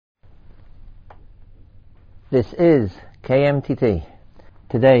This is KMTT.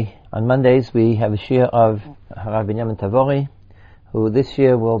 Today, on Mondays, we have a shiur of Harav Binyamin Tavori, who this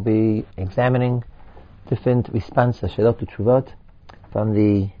year will be examining different responses, Shelot Utshuvot, from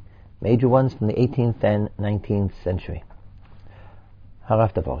the major ones from the 18th and 19th century.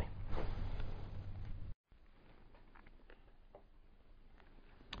 Harav Tavori.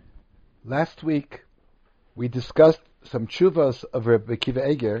 Last week, we discussed some tshuvos of Rabbi Akiva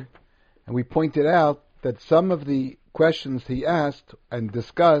Eger, and we pointed out that some of the questions he asked and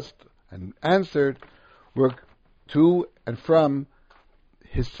discussed and answered were to and from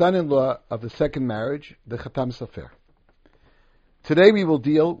his son-in-law of the second marriage, the Chatam Sofer. Today we will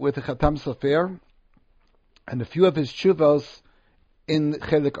deal with the Chatam Sofer and a few of his tshuvos in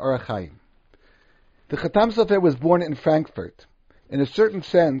Chelik Orach Chaim. The Chatam Sofer was born in Frankfurt. In a certain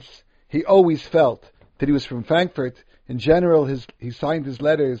sense, he always felt that he was from Frankfurt. In general, he signed his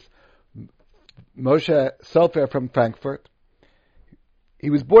letters Moshe Sofer from Frankfurt. He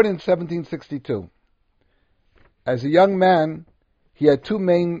was born in 1762. As a young man, he had two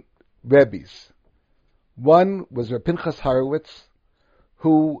main rebbes. One was Reb Pinchas Horowitz,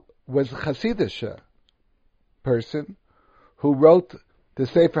 who was a Hasidic person, who wrote the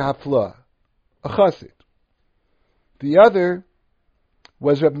Sefer Haflah, a Chassid. The other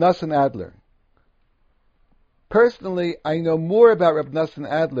was Reb Nosson Adler. Personally, I know more about Reb Nosson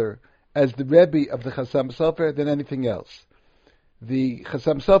Adler as the Rebbe of the Chatam Sofer than anything else. The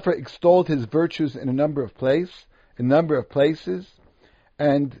Chatam Sofer extolled his virtues in a number of places,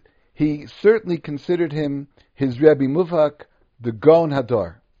 and he certainly considered him his Rebbe Muvhak, the Gaon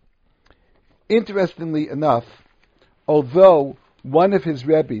Hador. Interestingly enough, although one of his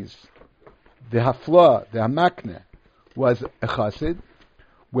Rebbes, the Haflah, the Hamakne, was a Chassid,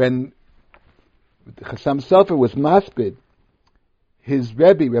 when the Chatam Sofer was maspid, his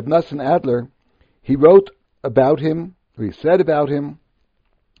Rebbe, Reb Nosson Adler, he wrote about him, or he said about him,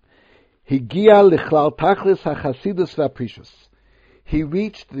 Higia lichlal tachlis hachasidus v'aprishus. He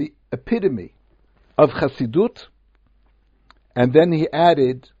reached the epitome of Chasidut, and then he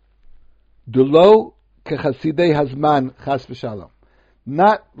added, Dulo kechasidei hazman chas v'shalom.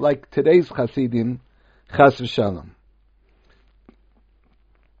 Not like today's Chasidim, chas v'shalom.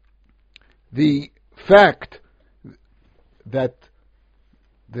 The fact that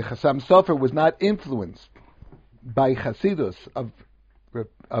the Chatam Sofer was not influenced by Chasidus of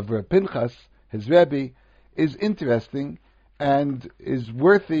Reb Pinchas, his Rebbe, is interesting and is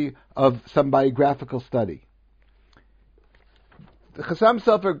worthy of some biographical study. The Chatam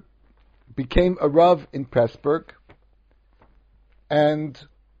Sofer became a Rav in Pressburg, and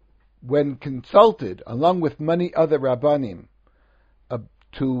when consulted, along with many other Rabbanim,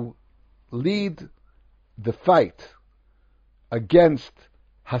 to lead the fight against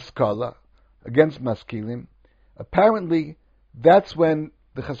Haskalah, against Maskilim, apparently that's when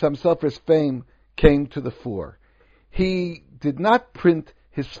the Chatam Sofer's fame came to the fore. He did not print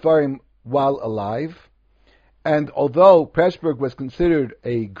his Sfarim while alive, and although Pressburg was considered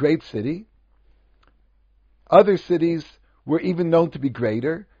a great city, other cities were even known to be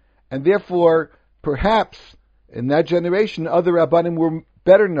greater, and therefore, perhaps, in that generation, other Rabbanim were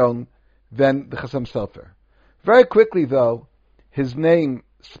better known than the Chatam Sofer. Very quickly, though, his name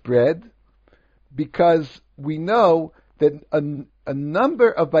spread, because we know that a number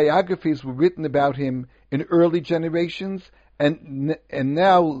of biographies were written about him in early generations, and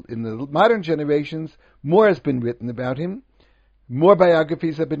now in the modern generations, more has been written about him. More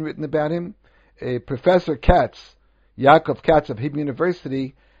biographies have been written about him. Professor Katz, Yaakov Katz of Hebrew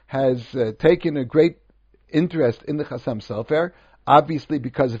University, has taken a great interest in the Chatam Sofer, obviously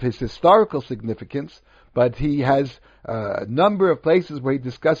because of his historical significance, but he has a number of places where he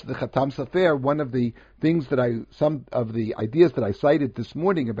discusses the Chatam Sofer. One of the things some of the ideas that I cited this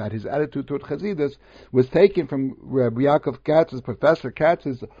morning about his attitude toward Chassidus was taken from Rabbi Yaakov Katz's, Professor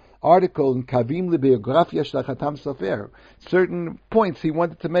Katz's article in Kavim Lebiografia Shel Chatam Sofer. Certain points he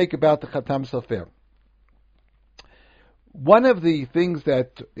wanted to make about the Chatam Sofer. One of the things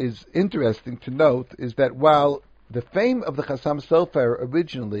that is interesting to note is that while the fame of the Chatam Sofer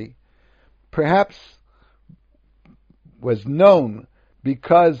originally perhaps was known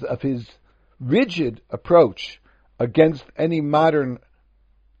because of his rigid approach against any modernism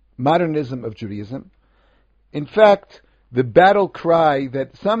of Judaism, in fact, the battle cry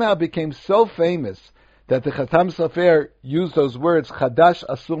that somehow became so famous that the Chatam Sofer used those words, Chadash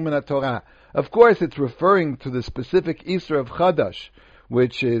Asur Min Torah. Of course, it's referring to the specific Isra of Chadash,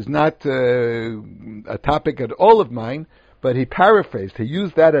 which is not a topic at all of mine, but he paraphrased. He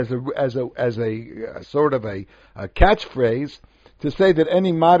used that as a sort of a catchphrase to say that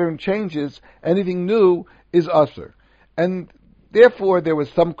any modern changes, anything new, is usher. And therefore there was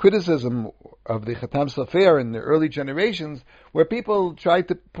some criticism of the Chatam Sofer in the early generations where people tried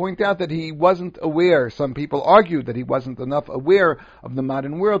to point out that he wasn't aware. Some people argued that he wasn't enough aware of the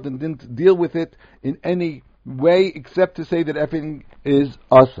modern world and didn't deal with it in any way except to say that everything is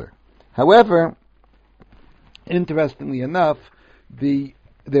usher. However, interestingly enough,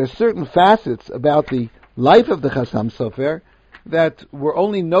 there are certain facets about the life of the Chassam Sofer that were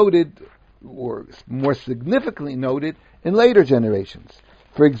only noted, or more significantly noted, in later generations.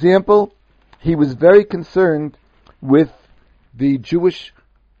 For example, he was very concerned with the Jewish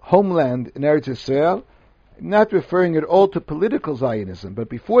homeland in Eretz Yisrael, not referring at all to political Zionism, but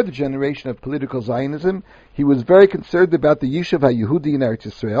before the generation of political Zionism, he was very concerned about the Yishuv HaYehudi in Eretz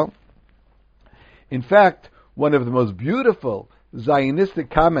Yisrael. In fact, one of the most beautiful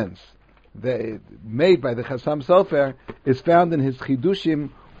Zionistic comments made by the Chassam Sofer is found in his Chidushim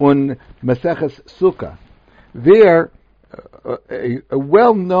on Maseches Sukkah. There, a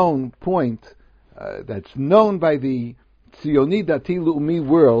well-known point that's known by the Tzioni Dati Leumi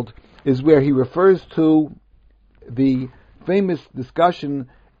world is where he refers to the famous discussion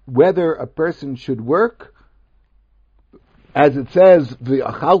whether a person should work, as it says, the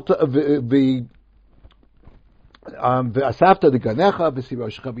asafta de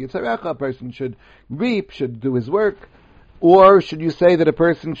ganecha, a person should reap, should do his work, or should you say that a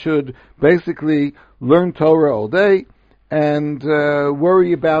person should basically learn Torah all day and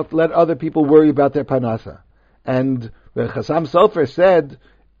let other people worry about their panasa? And the Chassam Sofer said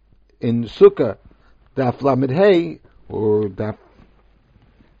in Sukkah, Daf Lamed Hey, or Daf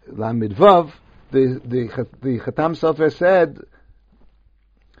Lamed Vav, the Chatam Sofer said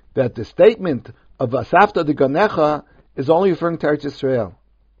that the statement of Asafta de Ganecha is only referring to Eretz Yisrael.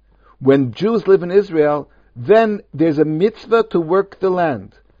 When Jews live in Israel, then there's a mitzvah to work the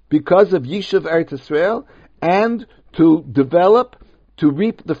land because of Yishuv Eretz Yisrael and to develop, to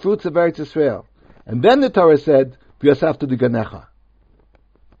reap the fruits of Eretz Yisrael. And then the Torah said, V'yasafta de Ganecha.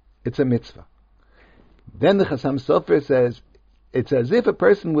 It's a mitzvah. Then the Chassam Sofer says, it's as if a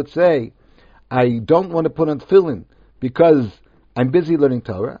person would say, I don't want to put on tefillin because I'm busy learning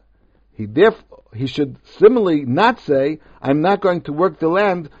Torah. He should similarly not say, I'm not going to work the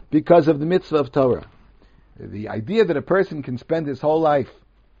land because of the mitzvah of Torah. The idea that a person can spend his whole life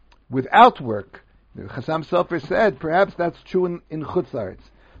without work, the Chassam Sofer said, perhaps that's true in Chutz La'aretz.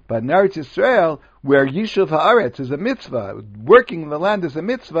 But in Eretz Yisrael, where Yishuv Haaretz is a mitzvah, working the land is a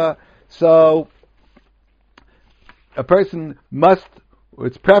mitzvah, so a person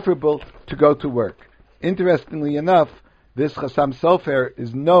it's preferable to go to work. Interestingly enough, this Chassam Sofer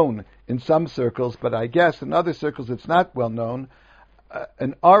is known in some circles, but I guess in other circles it's not well known.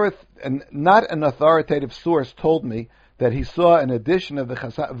 Not an authoritative source told me that he saw an edition of the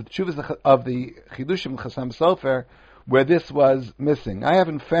Chidushim Chassam Sofer where this was missing. I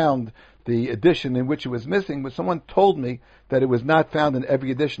haven't found the edition in which it was missing, but someone told me that it was not found in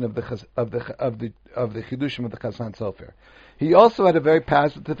every edition of the Chidushim of the Chassam Sofer. He also had a very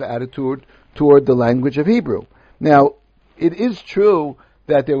positive attitude toward the language of Hebrew. Now, it is true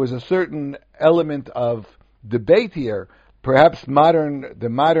that there was a certain element of debate here. Perhaps the modern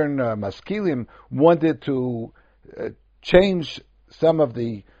maskilim wanted to change some of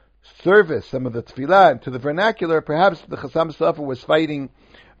the service, some of the tefillah to the vernacular. Perhaps the Chassam Sofer was fighting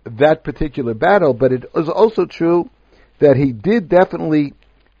that particular battle, but it was also true that he definitely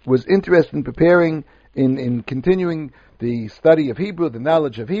was interested in preparing, in continuing the study of Hebrew, the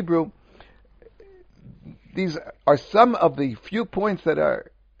knowledge of Hebrew. These are some of the few points that are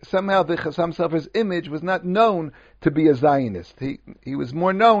somehow the Chassam Sofer's image was not known to be a Zionist. He was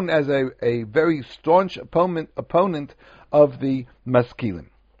more known as a very staunch opponent of the Maskilim.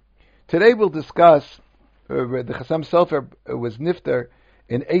 Today we'll discuss the Chassam Sofer was nifter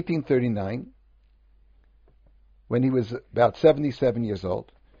in 1839 when he was about 77 years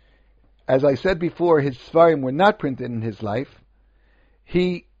old. As I said before, his Sfarim were not printed in his life.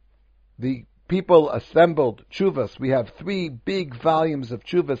 The people assembled Tshuvas. We have 3 big volumes of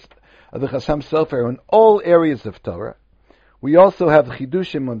Tshuvas of the Chassam Sofer in all areas of Torah. We also have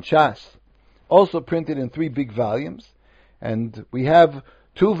Chidushim on Shas, also printed in 3 big volumes. And we have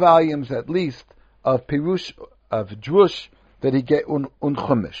 2 volumes at least of Pirush, of Drush, that he get un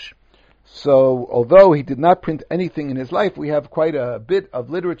Chumash. So, although he did not print anything in his life, we have quite a bit of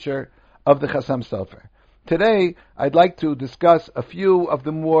literature of the Chassam Sofer. Today, I'd like to discuss a few of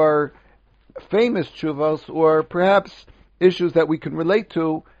the more famous tshuvos, or perhaps issues that we can relate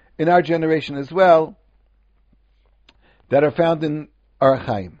to in our generation as well, that are found in Orach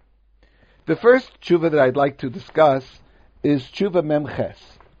Chaim. The first tshuva that I'd like to discuss is Tshuva Mem Ches.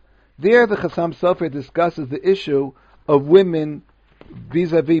 There the Chassam Sofer discusses the issue of women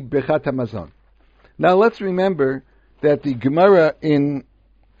vis-a-vis Birchat HaMazon. Now let's remember that the Gemara in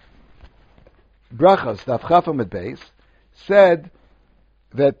Brachos, Daf Chaf Amud Beis, said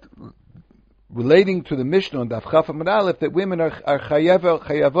that, relating to the Mishnah on Daf Chaf Amud Aleph, that women are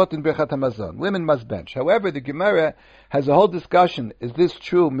chayavot in Birchat HaMazon. Women must bench. However, the Gemara has a whole discussion, is this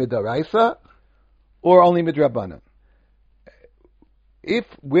true midaraisa or only midrabanan? If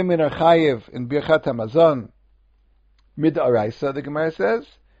women are chayev in Birchat HaMazon midaraisa, the Gemara says,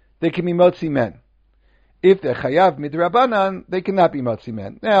 they can be motzi men. If they're chayav midrabanan, they cannot be motzi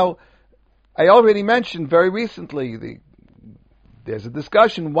men. Now, I already mentioned very recently, there's a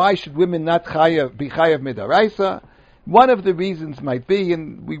discussion, why should women not be chayav midaraisa? One of the reasons might be,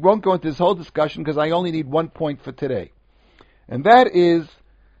 and we won't go into this whole discussion because I only need 1 point for today, and that is,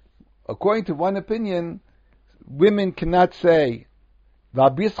 according to one opinion, women cannot say, they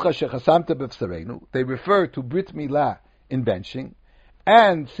refer to Brit Milah in benching,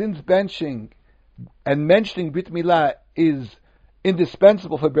 and since benching and mentioning Brit Milah is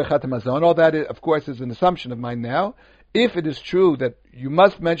indispensable for Birchat HaMazon, all that, of course, is an assumption of mine now. If it is true that you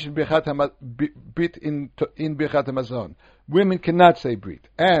must mention Brit in Birchat HaMazon, women cannot say Brit,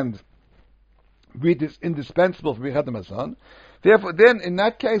 and Brit is indispensable for Birchat HaMazon, therefore, then, in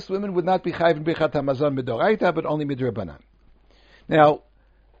that case, women would not be chayiv in Birchat HaMazon midoraita, but only midrabanan. Now,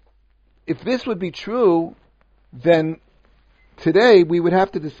 if this would be true, then today we would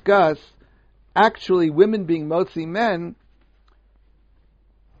have to discuss actually women being motzi men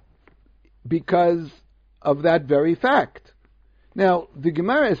because of that very fact. Now, the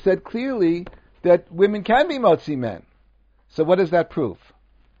Gemara said clearly that women can be motzi men. So what does that prove?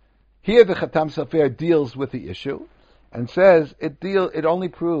 Here the Chatam Sofer deals with the issue and says it only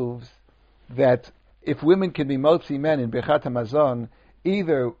proves that if women can be motzi men in Birchat HaMazon,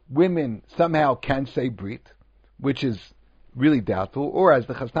 either women somehow can say Brit, which is really doubtful, or as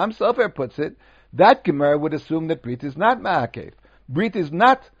the Chatam Sofer puts it, that Gemara would assume that Brit is not ma'akev. Brit is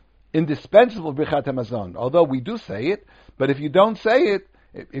not indispensable Birchat HaMazon, although we do say it, but if you don't say it,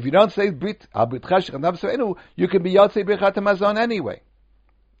 if you don't say Brit, you can be Yotzei Birchat HaMazon anyway.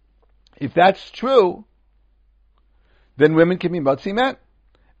 If that's true, then women can be motzi men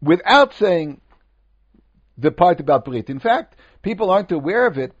without saying the part about Brit. In fact, people aren't aware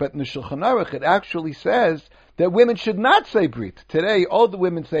of it, but in the Shulchan Aruch it actually says that women should not say Brit. Today, all the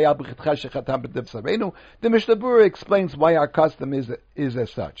women say Al B'chitcha Shechatam B'Dev Sarenu. The Mishnah Berurah explains why our custom is as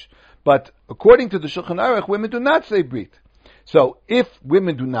such. But according to the Shulchan Aruch, women do not say Brit. So if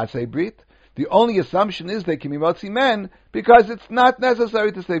women do not say Brit, the only assumption is they can be motzi men because it's not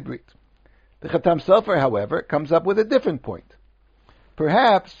necessary to say Brit. The Chatam Sofer, however, comes up with a different point.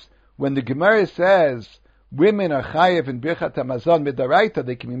 Perhaps when the Gemara says women are chayev in Birchat HaMazon midaraita,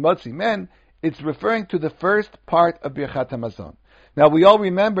 they can be motzi men, it's referring to the first part of Birchat HaMazon. Now we all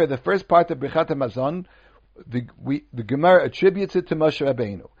remember the first part of Birchat HaMazon, the Gemara attributes it to Moshe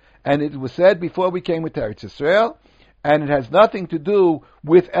Rabbeinu. And it was said before we came with Eretz Yisrael, and it has nothing to do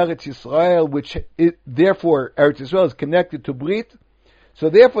with Eretz Yisrael, therefore Eretz Yisrael is connected to Brit. So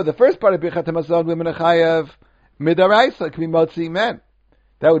therefore the first part of Birchat HaMazon, women are chayev midaraisa, can be motzi men.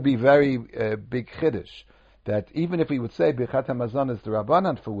 That would be very big chiddush. That even if we would say Birchat HaMazon is the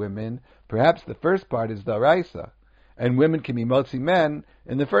Rabbanan for women, perhaps the first part is Daraisa, and women can be motzi men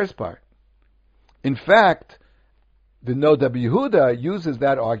in the first part. In fact, the Noda B'Yehuda uses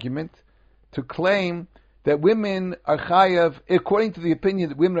that argument to claim that women are chayav, according to the opinion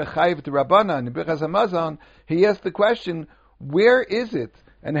that women are chayav to Rabbanan in Birchat HaMazon. He asked the question, where is it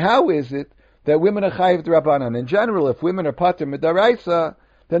and how is it that women are chayav to Rabbanan? In general, if women are pater midaraisa,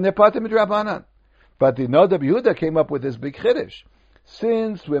 then they're pater midrabanan. But the Noda B'Yehuda came up with this big chiddush.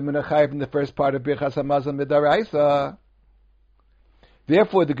 Since women are chayav in the first part of Birchas HaMazon midaraisa,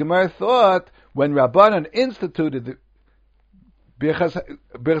 therefore the Gemara thought when Rabbanan instituted the Birchas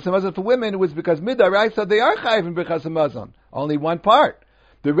HaMazon for women, it was because midaraisa they are chayav in Birchas HaMazon, only one part.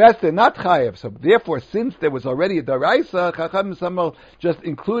 The rest they're not chayav. So therefore, since there was already a daraisa, Chacham Samuel just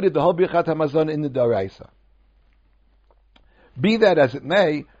included the whole Birchat HaMazon in the daraisa. Be that as it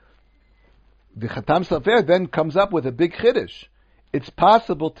may, the Chatam Sofer then comes up with a big chiddush. It's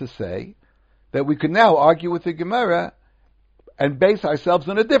possible to say that we could now argue with the Gemara and base ourselves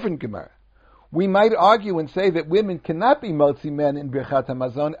on a different Gemara. We might argue and say that women cannot be motzi men in Birchat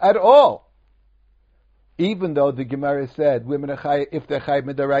HaMazon at all, even though the Gemara said women are chayav, if they're chayav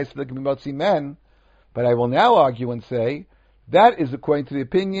midaraisa, they can be motzi men. But I will now argue and say that is according to the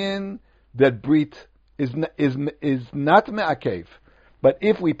opinion that Brit is not me'akev. But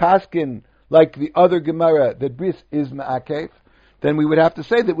if we paskin like the other Gemara, that bris is ma'akev, then we would have to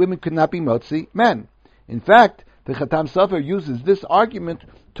say that women could not be motzi men. In fact, the Chatam Sofer uses this argument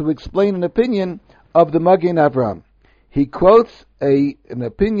to explain an opinion of the Magen Avram. He quotes an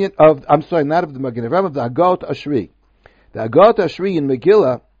opinion of, not of the Magen Avram, of the Agot Ashri. The Agot Ashri in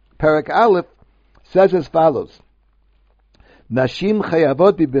Megillah, Perek Aleph, says as follows: Nashim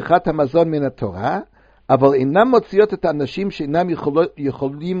chayavot bibichat hamazon min haTorah, aval inam motziot et hanashim she'inam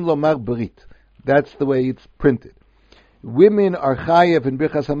yicholim lomar brit. That's the way it's printed. Women are chayav in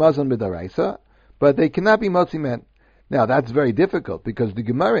bichas hamazon midaraisa, but they cannot be motzi men. Now that's very difficult because the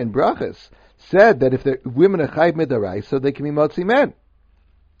Gemara in Brachas said that if women are chayav midaraisa, they can be motzi men.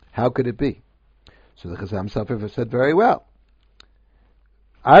 How could it be? So the Chazam Sofer said very well.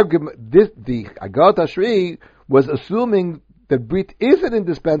 The Agot Ashri was assuming that Brit is an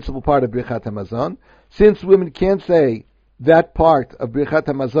indispensable part of Birchat Hamazon, since women can't say that part of Birchat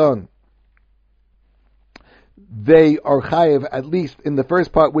Hamazon, they are chayev at least in the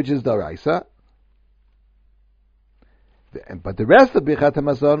first part, which is Daraisa. But the rest of Birchat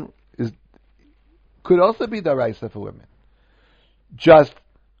Hamazon could also be Daraisa for women. Just,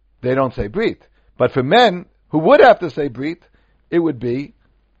 they don't say Brit. But for men, who would have to say Brit, it would be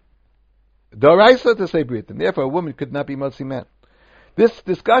Daraisa to say Brit, and therefore a woman could not be motzi men. This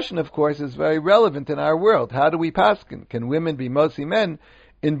discussion, of course, is very relevant in our world. How do we paskin? Can women be motzi men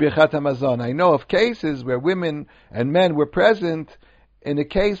in Birchat Hamazon? I know of cases where women and men were present in a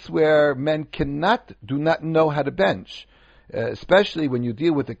case where men do not know how to bench, especially when you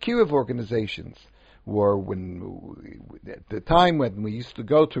deal with the kiruv organizations, or at the time when we used to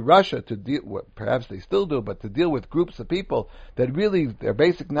go to Russia to deal, perhaps they still do, but to deal with groups of people that really, their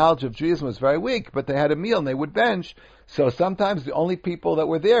basic knowledge of Judaism was very weak, but they had a meal and they would bench. So sometimes the only people that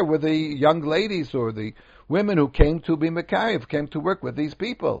were there were the young ladies or the women who came to be Mekayev, came to work with these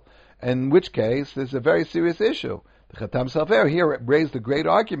people, in which case there's a very serious issue. The Chatam Sofer here raised a great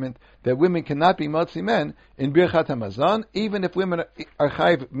argument that women cannot be motzi men in Birchat Hamazon, even if women are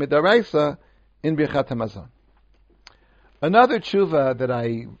chayiv midaraisa in Birchat Hamazon. Another tshuva that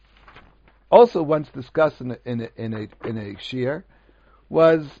I also once discussed in a shir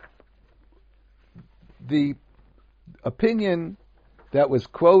was the opinion that was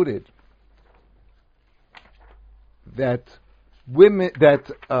quoted that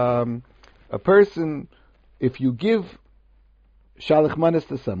a person, if you give shalach manas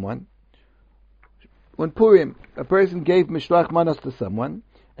to someone, when Purim, a person gave mishloach manas to someone,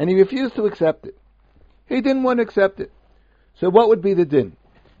 and he refused to accept it. He didn't want to accept it. So what would be the din?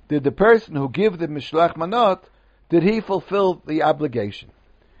 Did the person who gave the mishloach manot, did he fulfill the obligation?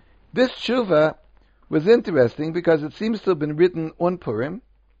 This tshuva was interesting because it seems to have been written on Purim.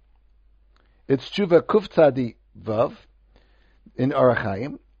 It's tshuva kuf tzadi vav in Orach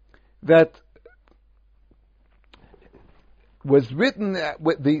Chaim, that was written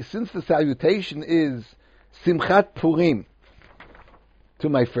since the salutation is Simchat Purim to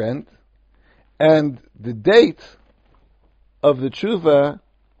my friend, and the date of the tshuva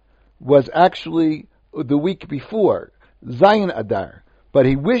was actually the week before, Zayin Adar, but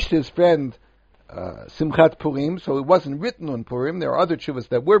he wished his friend Simchat Purim, so it wasn't written on Purim. There are other tshuvas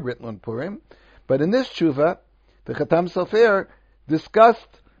that were written on Purim, but in this tshuva, the Chatam Sofer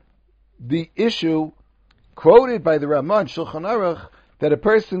discussed the issue quoted by the Ramah Shulchan Aruch that a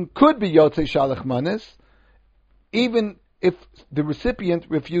person could be Yotzei Shalach Manas even if the recipient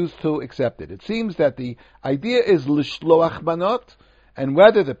refused to accept it. It seems that the idea is Lishloach Manot, and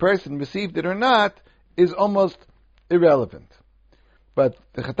whether the person received it or not is almost irrelevant. But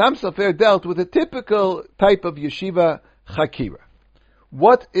the Chatam Sofer dealt with a typical type of yeshiva chakira.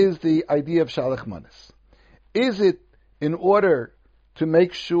 What is the idea of Shalach Manas? Is it in order to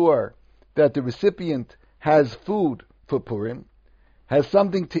make sure that the recipient has food for Purim, has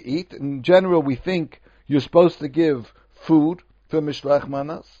something to eat? In general, we think you're supposed to give food for Mishloach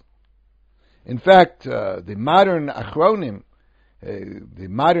Manas. In fact, the modern Achronim, the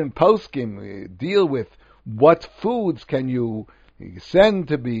modern poskim deal with what foods can you send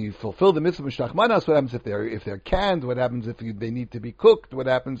to fulfill the mitzvah of Mishloach Manas. What happens if they're canned? What happens if they need to be cooked? What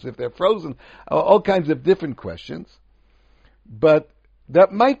happens if they're frozen? All kinds of different questions. But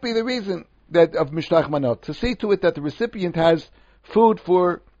that might be the reason that of Mishloach Manot, to see to it that the recipient has food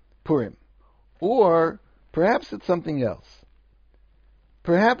for Purim. Or perhaps it's something else.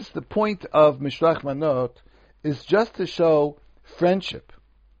 Perhaps the point of Mishloach Manot is just to show friendship.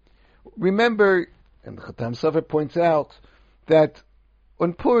 Remember, and the Chatam Sofer points out, that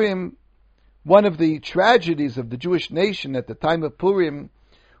on Purim, one of the tragedies of the Jewish nation at the time of Purim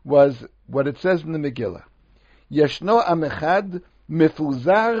was what it says in the Megillah. Yeshno am echad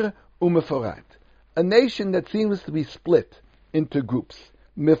mefuzar umeforat. A nation that seems to be split into groups.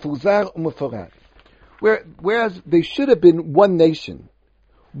 Mefuzar umeforat. Whereas they should have been one nation,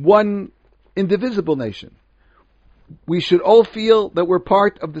 one indivisible nation. We should all feel that we're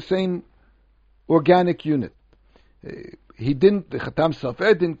part of the same organic unit. The Khatam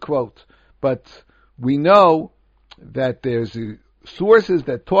Sofer didn't quote, but we know that there's sources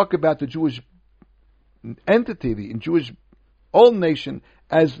that talk about the Jewish entity, the Jewish old nation,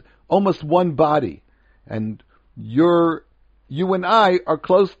 as almost one body. And you and I are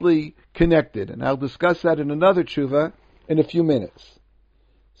closely connected. And I'll discuss that in another tshuva in a few minutes.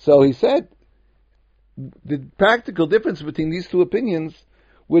 So he said, the practical difference between these two opinions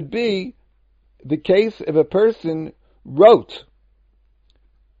would be the case if a person sent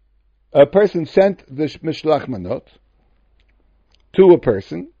the Mishloach Manot to a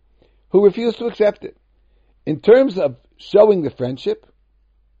person who refused to accept it. In terms of showing the friendship,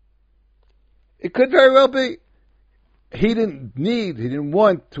 it could very well be he didn't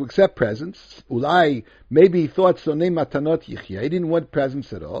want to accept presents. Ulai, maybe he thought sonei matanot yichya. He didn't want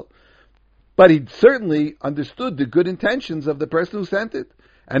presents at all. But he certainly understood the good intentions of the person who sent it.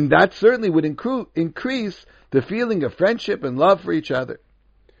 And that certainly would increase the feeling of friendship and love for each other.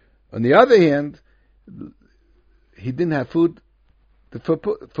 On the other hand, he didn't have food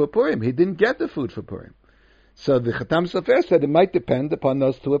for Purim. He didn't get the food for Purim. So the Khatam Sofer said it might depend upon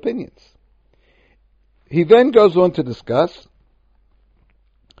those two opinions. He then goes on to discuss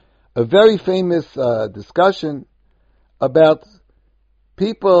a very famous discussion about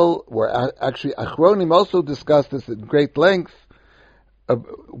people, where actually Achronim also discussed this in great length.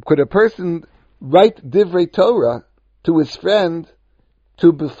 Could a person write Divrei Torah to his friend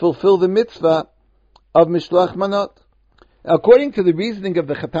to fulfill the mitzvah of Mishloach Manot? According to the reasoning of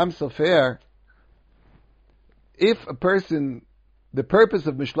the Khatam Sofer, if a person, the purpose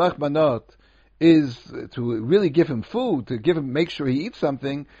of Mishloach Manot is to really give him food, make sure he eats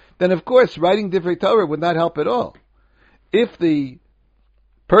something, then of course writing Divrei Torah would not help at all. If the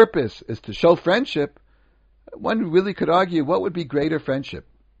purpose is to show friendship, one really could argue what would be greater friendship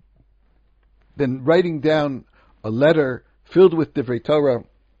than writing down a letter filled with Divrei Torah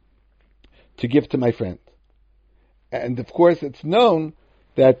to give to my friend. And of course it's known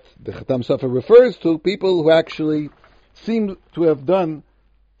that the Khatam Sofer refers to people who actually seem to have done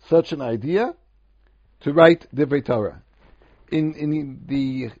such an idea to write Divrei Torah. In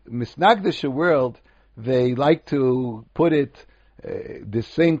the Misnagdisha world, they like to put it the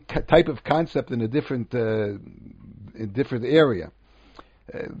same type of concept in a different area.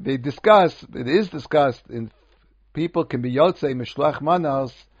 It is discussed in people can be Yotzei Mishloach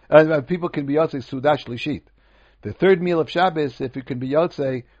Manos, people can be Yotzei Sudash Lishit. The third meal of Shabbos, if you can be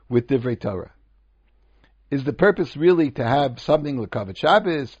Yotzei with Divrei Torah. Is the purpose really to have something l'kavet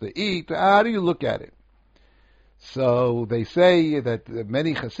Shabbos, to eat? How do you look at it? So they say that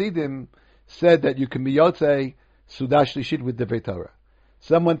many Hasidim said that you can be Yotzei Sudash Lishit with Divrei Torah.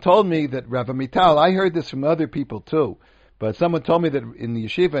 Someone told me that Rav Amital, I heard this from other people too, but someone told me that in the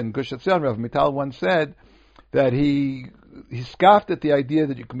yeshiva in Gush Etzion, Rav Amital once said that he scoffed at the idea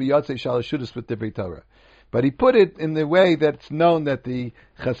that you can be Yotzei Shalosh Shudas with Divrei Torah. But he put it in the way that's known that the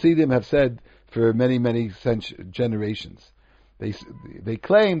Hasidim have said for many, many generations. They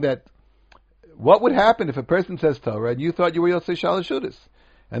claim that what would happen if a person says Torah and you thought you were Yotzei Shalosh Shudas,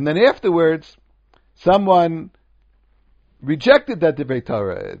 and then afterwards someone rejected that Divrei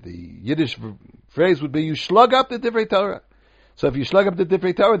Torah. The Yiddish phrase would be, you slug up the Divrei Torah. So if you slug up the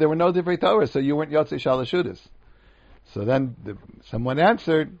Divrei Torah, there were no Divrei Torah, so you weren't Yotzei Shalosh Shudas. So then someone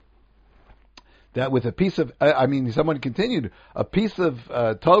answered that with a piece of, someone continued, a piece of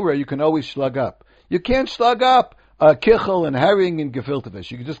Torah you can always slug up. You can't slug up kichel and herring and gefilte fish.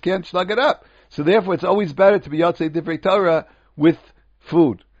 You just can't slug it up. So therefore it's always better to be Yotzei Divrei Torah with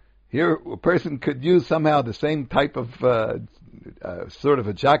food. Here, a person could use somehow the same type of sort of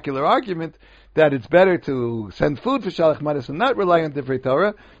a jocular argument that it's better to send food for Shalach Manas and not rely on Divrei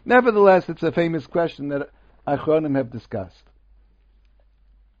Torah. Nevertheless, it's a famous question that Achronim have discussed.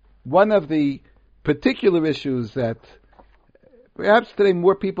 One of the particular issues that perhaps today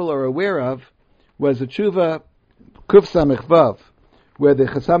more people are aware of was the Tshuva Kuf Samech Vav, where the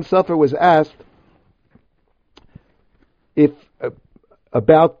Chassam Sofer was asked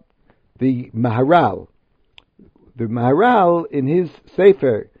about the Maharal. The Maharal, in his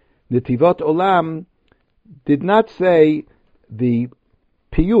Sefer Netivot Olam, did not say the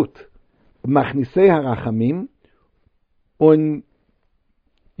Piyut Machnisei Harachamim on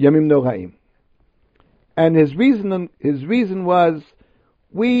Yamim Noraim. And his reason was,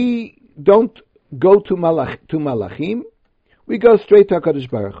 we don't go to Malachim, we go straight to HaKadosh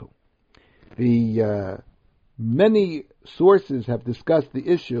Baruch Hu. The many sources have discussed the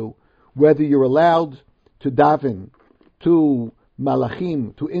issue whether you're allowed to daven to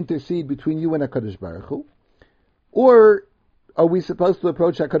malachim to intercede between you and HaKadosh Baruch Hu, or are we supposed to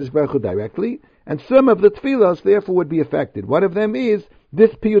approach HaKadosh Baruch Hu directly? And some of the tefillos therefore would be affected. One of them is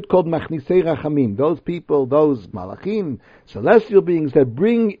this piyut called Machnisei Rachamim, those people, those malachim, celestial beings that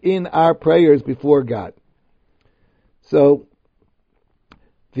bring in our prayers before God. So,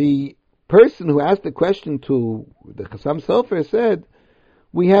 the person who asked the question to the Chassam Sofer said,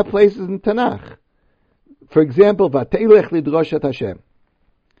 we have places in Tanakh. For example, Vatelech lidrosh et Hashem.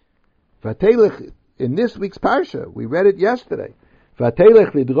 Vatelech, in this week's Parsha, we read it yesterday.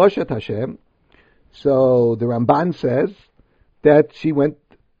 Vatelech lidrosh et Hashem. So the Ramban says that she went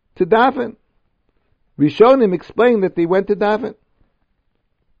to daven. Rishonim explained that they went to daven.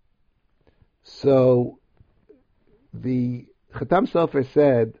 So the Chatam Sofer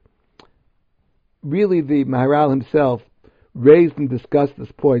said, really the Maharal himself raised and discussed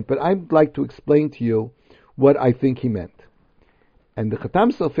this point, but I'd like to explain to you what I think he meant. And the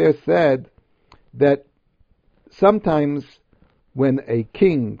Chatam Sofer said that sometimes when a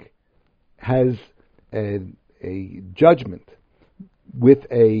king has a judgment with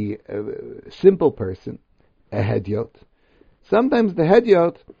a simple person, a hedyot, sometimes the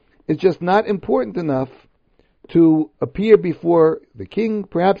hedyot is just not important enough to appear before the king.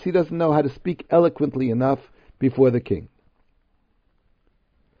 Perhaps he doesn't know how to speak eloquently enough before the king.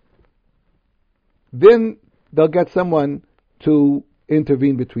 Then they'll get someone to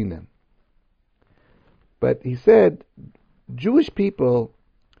intervene between them. But he said, Jewish people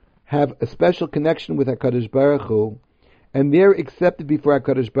have a special connection with HaKadosh Baruch Hu, and they're accepted before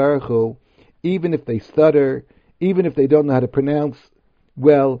HaKadosh Baruch Hu, even if they stutter, even if they don't know how to pronounce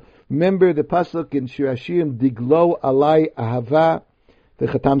well. Remember the pasuk in Shir Hashirim, Diglo alai ahava. The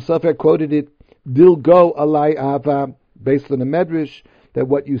Chatam Sofer quoted it, Dilgo alai ahava, based on a medrash,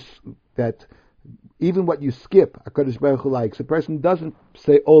 that even what you skip, HaKadosh Baruch Hu likes. A person doesn't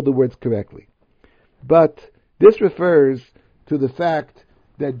say all the words correctly. But this refers to the fact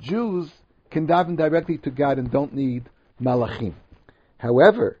that Jews can daven directly to God and don't need malachim.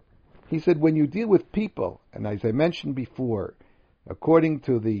 However, he said when you deal with people, and as I mentioned before, according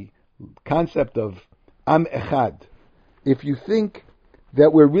to the concept of Am Echad, if you think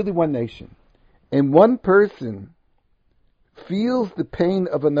that we're really one nation, and one person feels the pain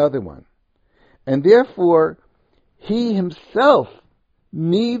of another one, and therefore he himself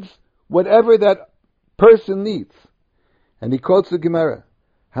needs whatever that person needs. And he quotes the Gemara,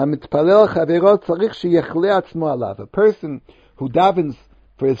 a person who davens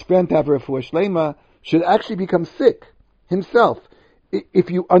for his friend to have a refuah shlema should actually become sick himself. If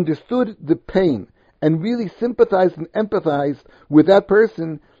you understood the pain and really sympathized and empathized with that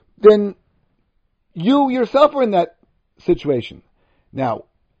person, then you yourself are in that situation. Now,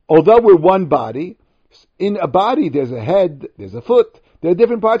 although we're one body, in a body there's a head, there's a foot, there are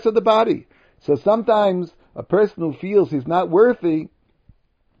different parts of the body. So sometimes a person who feels he's not worthy,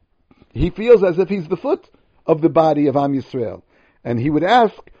 he feels as if he's the foot of the body of Am Yisrael. And he would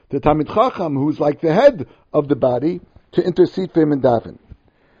ask the Talmid Chacham, who's like the head of the body, to intercede for him in daven.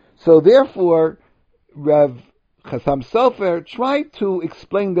 So therefore, Rav Chassam Sofer tried to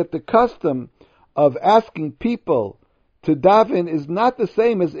explain that the custom of asking people to daven is not the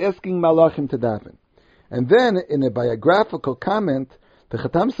same as asking malachim to daven. And then, in a biographical comment, the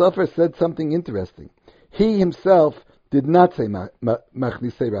Chatam Sofer said something interesting. He himself did not say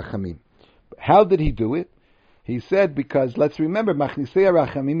Machnisei Rachamim. How did he do it? He said because, let's remember, Machnisei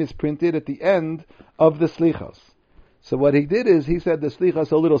Rachamim is printed at the end of the Slichos. So what he did is, he said the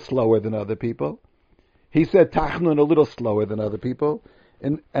Slichos a little slower than other people. He said Tachnun a little slower than other people.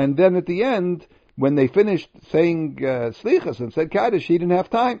 And then at the end, when they finished saying Slichos and said Kaddish, he didn't have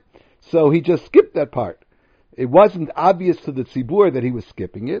time. So he just skipped that part. It wasn't obvious to the tzibur that he was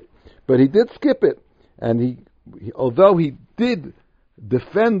skipping it, but he did skip it. And he although he did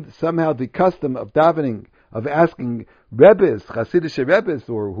defend somehow the custom of davening, of asking Rebbes, Hasidic Rebbes,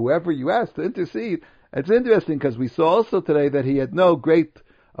 or whoever you ask to intercede, it's interesting because we saw also today that he had no great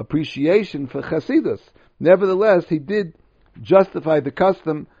appreciation for Chasidus. Nevertheless, he did justify the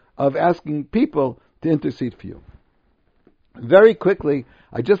custom of asking people to intercede for you. Very quickly,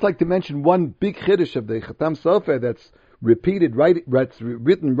 I'd just like to mention one big chiddush of the Chatam Sofer that's repeated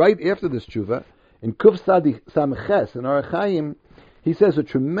written right after this tshuva. In Kuf Sadi Samches, in Orach Chaim, he says a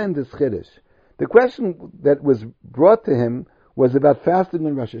tremendous chiddush. The question that was brought to him was about fasting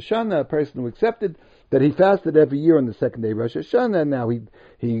on Rosh Hashanah, a person who accepted that he fasted every year on the second day of Rosh Hashanah, and now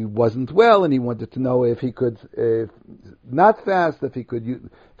he wasn't well, and he wanted to know if he could not fast, if he could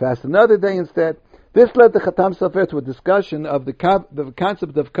fast another day instead. This led the Chatam Sofer to a discussion of the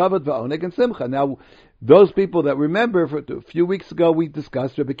concept of kavod va'oneg and simcha. Now, those people that remember, for a few weeks ago we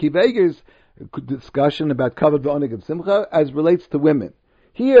discussed Rabbi Akiva Eiger's discussion about kavod va'oneg and simcha as relates to women.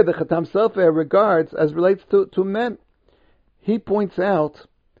 Here, the Chatam Sofer regards as relates to men. He points out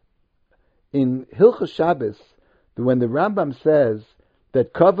in Hilchos Shabbos that when the Rambam says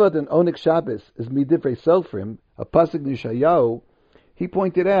that kavod and oneg Shabbos is midivrei sofrim, a pasuk in Yeshayahu, he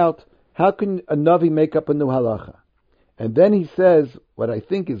pointed out, how can a Navi make up a new halacha? And then he says what I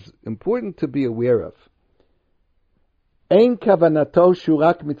think is important to be aware of. Ein kavanato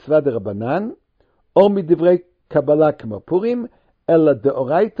shurak mitzvah derabanan, o midivrei kabbalah k'mo Purim, ela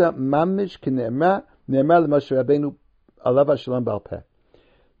deoraita mamish k'ne'emar l'Moshe Rabbeinu alav hashalom ba'al peh.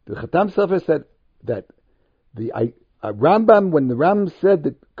 The Chatam Sofer said that the Rambam, when the Rambam said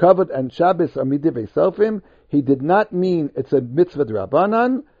that kavod and Shabbos are midivrei sofrim, he did not mean it's a mitzvah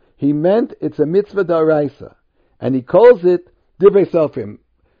d'Rabbanan. He meant it's a mitzvah d'oraisa, and he calls it divrei sofrim.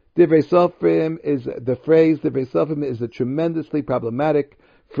 Divrei sofrim is the phrase. Divrei sofrim is a tremendously problematic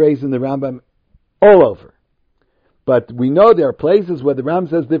phrase in the Rambam all over. But we know there are places where the Rambam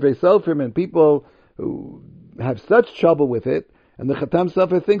says divrei sofrim, and people who have such trouble with it. And the Chatam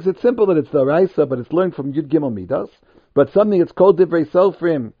Sofer thinks it's simple that it's d'oraisa, but it's learned from Yud Gimel Midas. But something that's called divrei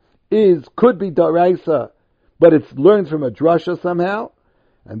sofrim could be d'oraisa, but it's learned from a drasha somehow.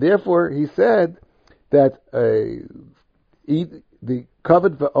 And therefore, he said that the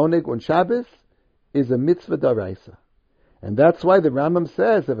kavod va'oneg on Shabbos is a mitzvah d'oraisa. And that's why the Rambam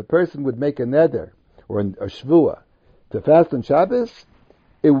says if a person would make a neder or a shvuah to fast on Shabbos,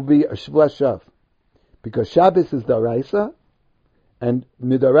 it would be a shvuah shav. Because Shabbos is d'oraisa, and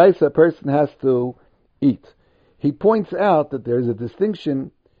midoraisa a person has to eat. He points out that there is a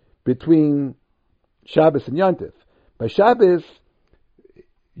distinction between Shabbos and Yontif. By Shabbos,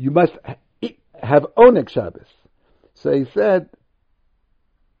 you must have oneg Shabbos. So he said,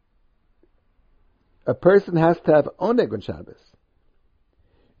 a person has to have oneg on Shabbos.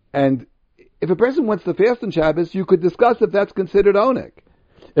 And if a person wants to fast on Shabbos, you could discuss if that's considered oneg.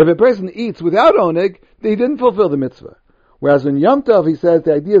 If a person eats without oneg, he didn't fulfill the mitzvah. Whereas in Yom Tov, he says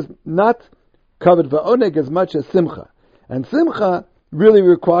the idea is not kavod va'oneg as much as simcha. And simcha really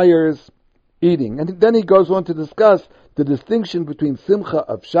requires eating. And then he goes on to discuss the distinction between simcha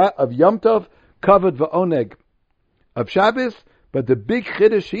of Yom Tov, kavod va'oneg of Shabbos, but the big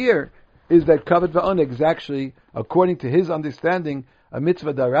chiddush here is that kavod va'oneg is actually, according to his understanding, a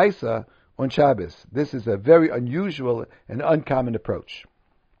mitzvah d'oraisa on Shabbos. This is a very unusual and uncommon approach.